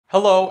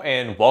Hello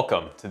and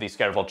welcome to the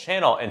Scattervault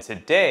channel, and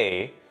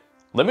today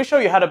let me show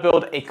you how to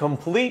build a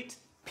complete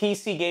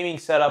PC gaming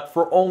setup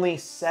for only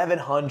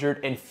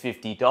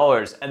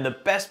 $750. And the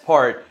best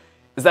part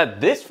is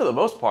that this, for the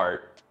most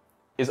part,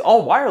 is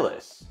all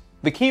wireless.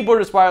 The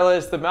keyboard is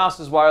wireless, the mouse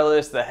is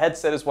wireless, the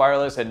headset is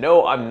wireless, and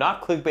no, I'm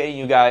not clickbaiting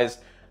you guys.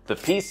 The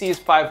PC is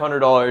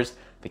 $500,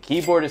 the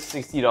keyboard is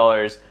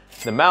 $60,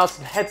 the mouse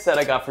and headset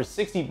I got for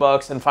 60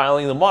 bucks, and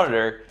finally the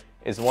monitor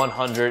is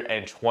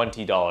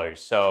 $120.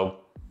 So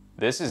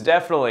this is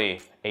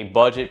definitely a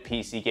budget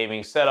PC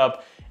gaming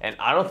setup, and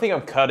I don't think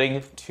I'm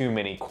cutting too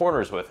many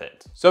corners with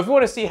it. So if you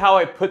want to see how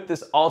I put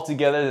this all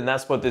together, then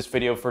that's what this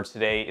video for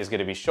today is going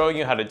to be showing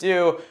you how to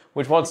do,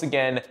 which once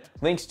again,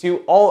 links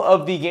to all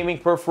of the gaming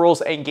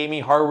peripherals and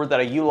gaming hardware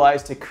that I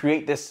utilize to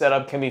create this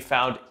setup can be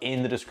found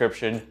in the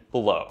description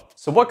below.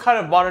 So what kind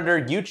of monitor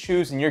you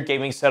choose in your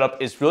gaming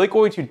setup is really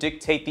going to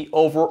dictate the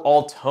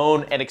overall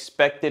tone and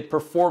expected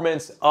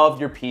performance of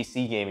your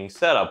PC gaming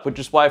setup, which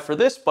is why for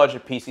this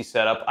budget PC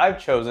setup,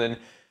 I've chosen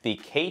the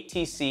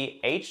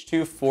KTC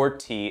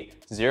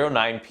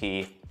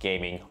H24T09P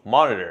gaming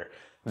monitor.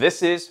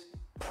 This is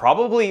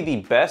probably the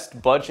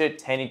best budget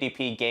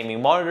 1080p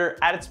gaming monitor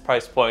at its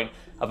price point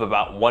of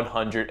about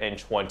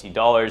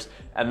 $120,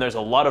 and there's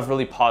a lot of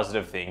really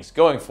positive things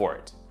going for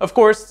it. Of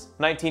course,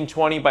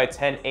 1920 by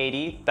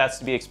 1080, that's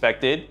to be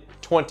expected,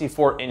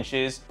 24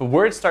 inches, but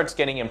where it starts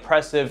getting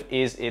impressive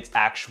is its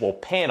actual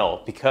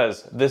panel,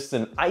 because this is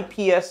an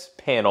IPS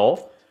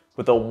panel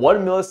with a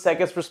 1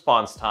 millisecond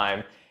response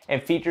time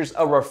and features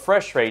a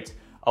refresh rate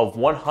of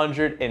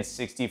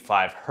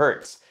 165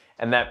 Hertz.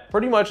 And that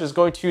pretty much is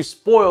going to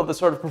spoil the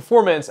sort of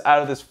performance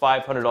out of this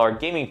 $500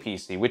 gaming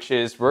PC, which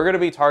is we're gonna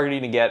be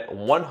targeting to get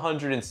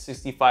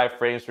 165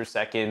 frames per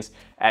second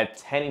at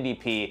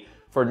 1080p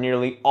for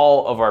nearly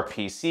all of our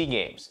PC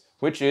games,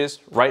 which is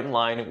right in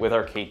line with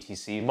our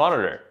KTC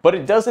monitor. But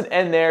it doesn't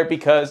end there,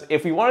 because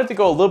if we wanted to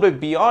go a little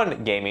bit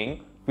beyond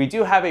gaming, we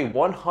do have a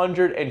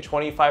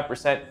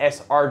 125%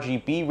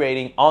 sRGB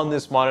rating on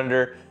this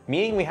monitor,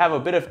 meaning we have a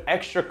bit of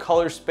extra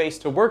color space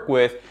to work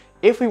with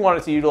if we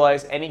wanted to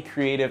utilize any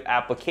creative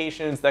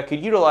applications that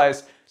could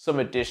utilize some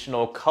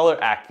additional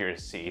color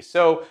accuracy.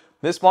 So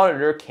this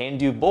monitor can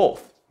do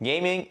both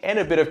gaming and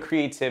a bit of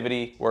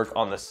creativity work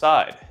on the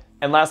side.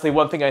 And lastly,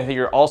 one thing I think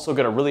you're also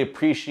gonna really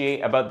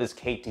appreciate about this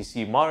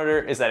KTC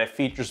monitor is that it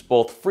features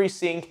both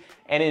FreeSync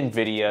and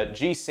NVIDIA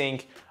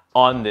G-Sync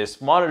on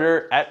this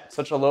monitor at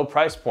such a low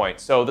price point.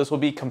 So this will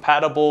be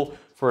compatible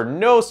for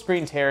no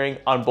screen tearing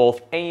on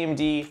both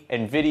AMD,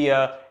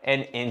 NVIDIA,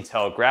 and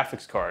Intel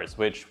graphics cards,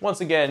 which once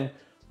again,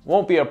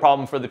 won't be a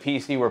problem for the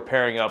PC we're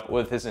pairing up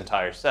with this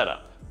entire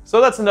setup. So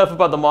that's enough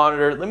about the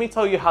monitor. Let me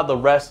tell you how the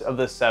rest of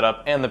the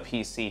setup and the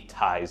PC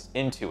ties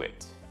into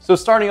it. So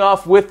starting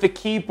off with the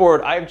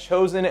keyboard, I've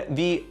chosen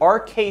the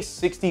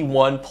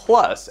RK61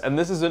 Plus, and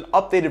this is an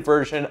updated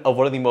version of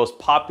one of the most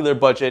popular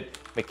budget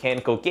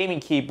mechanical gaming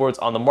keyboards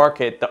on the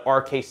market, the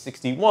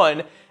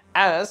RK61,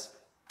 as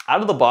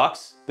out of the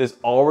box, this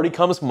already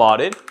comes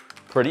modded,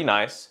 pretty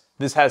nice.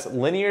 This has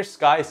linear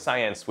sky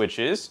cyan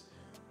switches,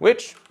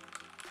 which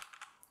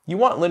you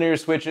want linear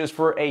switches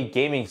for a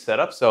gaming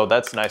setup, so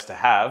that's nice to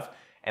have.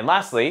 And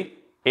lastly,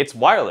 it's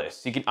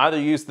wireless. You can either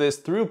use this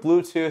through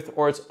Bluetooth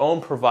or its own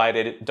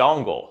provided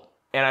dongle.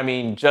 And I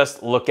mean,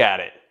 just look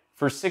at it.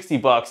 For 60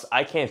 bucks,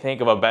 I can't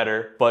think of a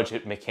better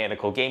budget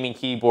mechanical gaming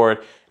keyboard.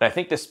 And I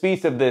think the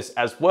speeds of this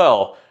as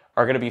well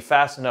are gonna be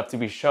fast enough to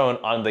be shown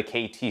on the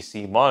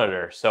KTC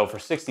monitor. So for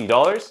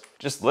 $60,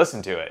 just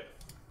listen to it.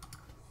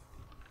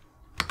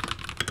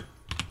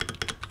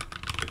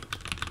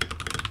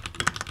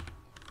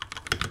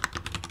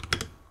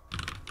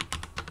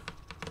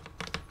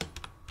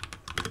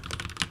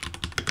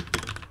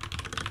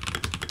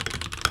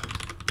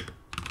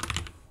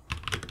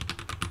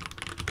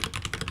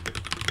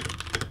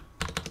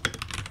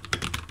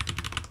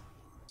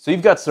 So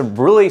you've got some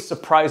really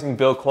surprising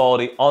build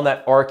quality on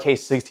that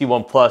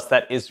RK61 Plus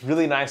that is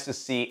really nice to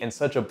see in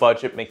such a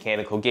budget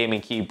mechanical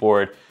gaming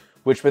keyboard,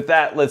 which with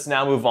that, let's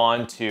now move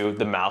on to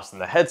the mouse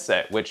and the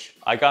headset, which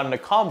I got in a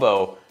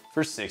combo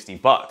for 60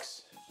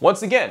 bucks.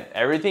 Once again,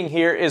 everything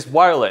here is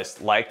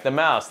wireless, like the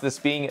mouse, this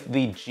being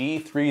the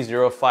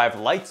G305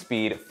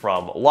 Lightspeed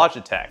from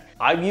Logitech.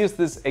 I've used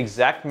this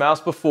exact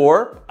mouse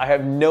before. I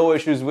have no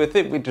issues with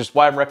it, which is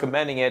why I'm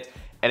recommending it.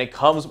 And it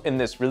comes in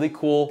this really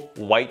cool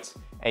white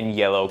and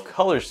yellow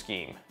color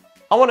scheme.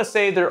 I wanna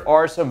say there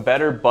are some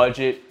better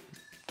budget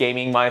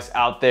gaming mice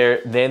out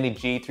there than the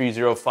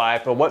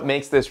G305, but what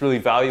makes this really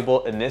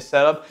valuable in this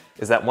setup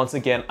is that once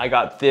again, I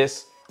got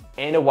this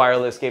and a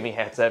wireless gaming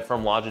headset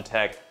from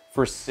Logitech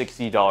for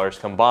 $60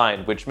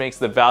 combined, which makes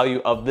the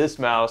value of this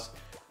mouse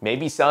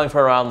maybe selling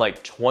for around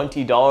like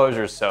 $20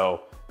 or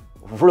so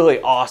really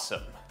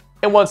awesome.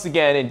 And once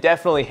again, it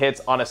definitely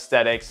hits on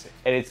aesthetics,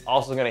 and it's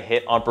also gonna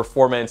hit on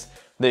performance.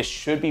 This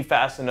should be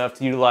fast enough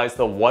to utilize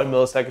the 1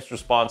 millisecond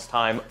response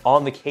time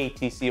on the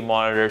KTC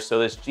monitor. So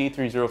this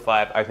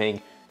G305, I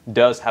think,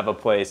 does have a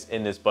place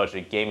in this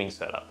budget gaming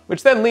setup.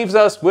 Which then leaves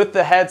us with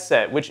the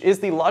headset, which is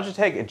the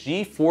Logitech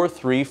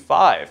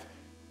G435.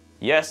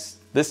 Yes,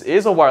 This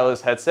is a wireless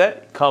headset,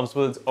 it comes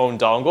with its own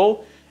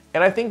dongle,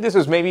 and I think this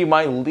is maybe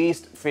my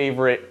least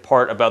favorite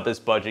part about this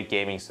budget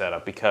gaming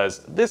setup, because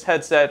this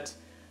headset,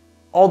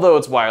 although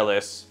it's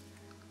wireless,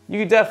 you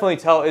can definitely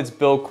tell its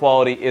build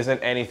quality isn't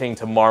anything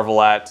to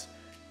marvel at.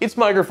 Its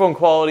microphone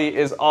quality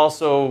is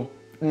also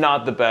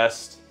not the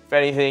best. If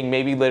anything,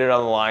 maybe later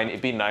down the line,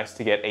 it'd be nice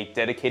to get a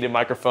dedicated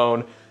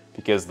microphone,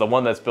 because the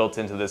one that's built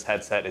into this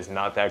headset is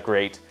not that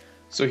great.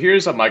 So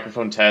here's a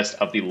microphone test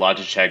of the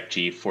Logitech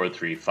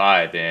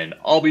G435, and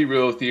I'll be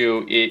real with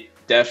you, it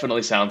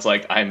definitely sounds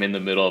like I'm in the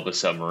middle of a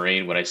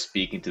submarine when I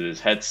speak into this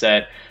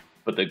headset.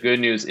 But the good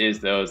news is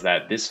though is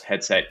that this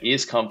headset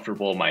is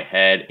comfortable in my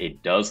head,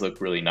 it does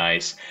look really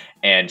nice,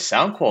 and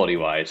sound quality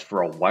wise,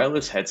 for a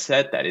wireless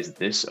headset that is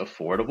this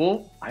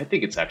affordable, I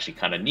think it's actually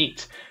kind of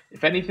neat.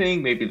 If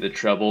anything, maybe the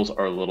trebles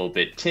are a little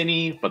bit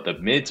tinny, but the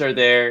mids are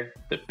there,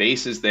 the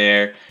bass is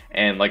there,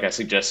 and like I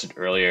suggested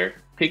earlier,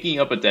 picking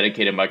up a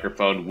dedicated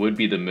microphone would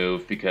be the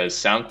move, because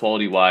sound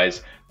quality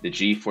wise, the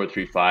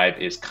G435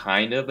 is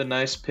kind of a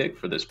nice pick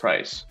for this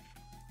price.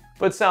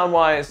 But sound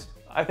wise,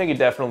 I think it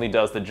definitely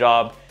does the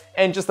job.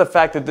 And just the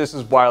fact that this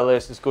is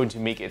wireless is going to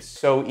make it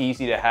so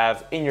easy to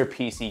have in your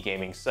PC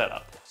gaming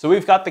setup. So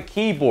we've got the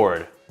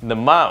keyboard, the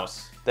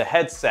mouse, the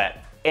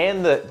headset,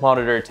 and the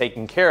monitor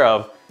taken care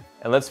of.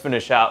 And let's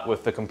finish out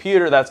with the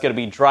computer that's going to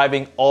be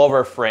driving all of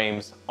our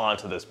frames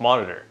onto this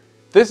monitor.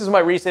 This is my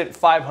recent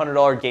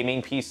 $500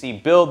 gaming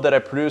PC build that I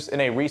produced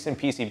in a recent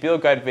PC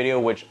build guide video,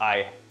 which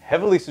I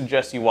heavily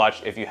suggest you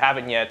watch if you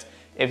haven't yet,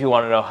 if you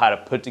want to know how to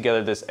put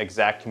together this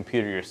exact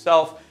computer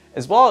yourself,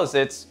 as well as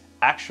its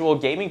actual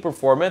gaming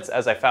performance,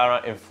 as I found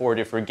out in 4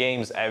 different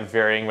games at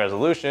varying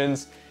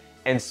resolutions.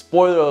 And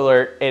spoiler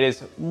alert, it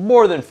is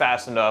more than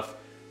fast enough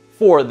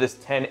for this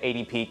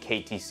 1080p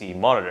KTC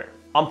monitor.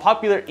 On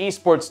popular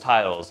esports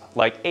titles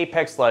like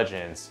Apex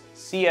Legends,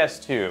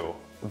 CS2,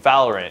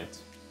 Valorant,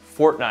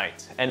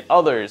 Fortnite, and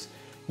others,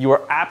 you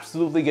are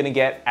absolutely going to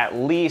get at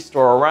least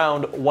or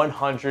around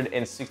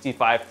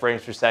 165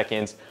 frames per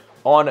second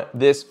on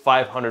this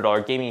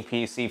 $500 gaming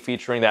PC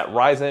featuring that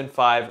Ryzen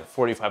 5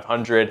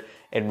 4500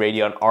 and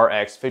Radeon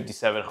RX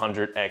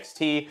 5700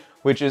 XT,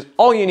 which is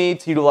all you need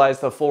to utilize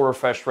the full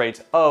refresh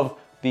rate of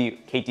the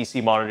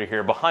KTC monitor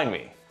here behind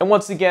me. And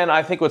once again,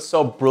 I think what's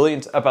so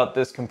brilliant about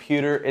this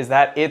computer is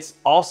that it's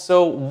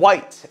also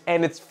white,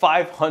 and it's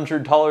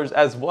 $500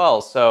 as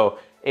well. So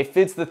it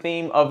fits the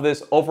theme of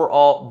this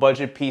overall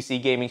budget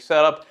PC gaming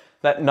setup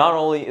that not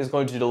only is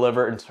going to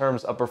deliver in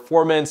terms of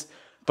performance,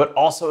 but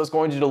also is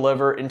going to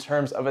deliver in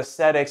terms of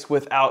aesthetics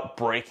without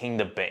breaking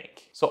the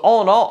bank. So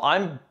all in all,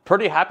 I'm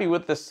pretty happy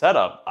with this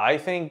setup. I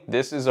think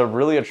this is a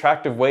really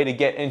attractive way to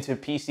get into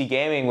PC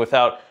gaming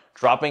without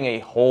dropping a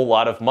whole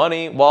lot of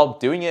money while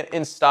doing it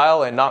in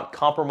style and not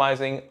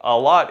compromising a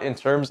lot in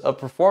terms of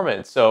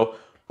performance. So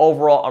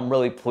overall, I'm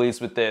really pleased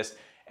with this.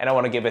 And I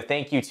want to give a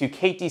thank you to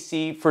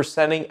KTC for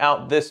sending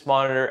out this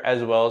monitor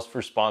as well as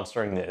for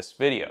sponsoring this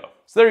video.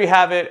 So there you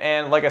have it,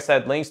 and like I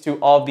said, links to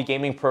all of the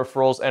gaming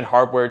peripherals and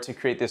hardware to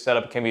create this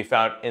setup can be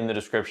found in the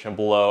description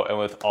below. And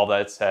with all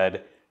that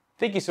said,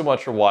 thank you so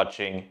much for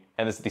watching,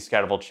 and this is the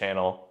Scatterable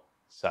channel,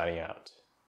 signing out.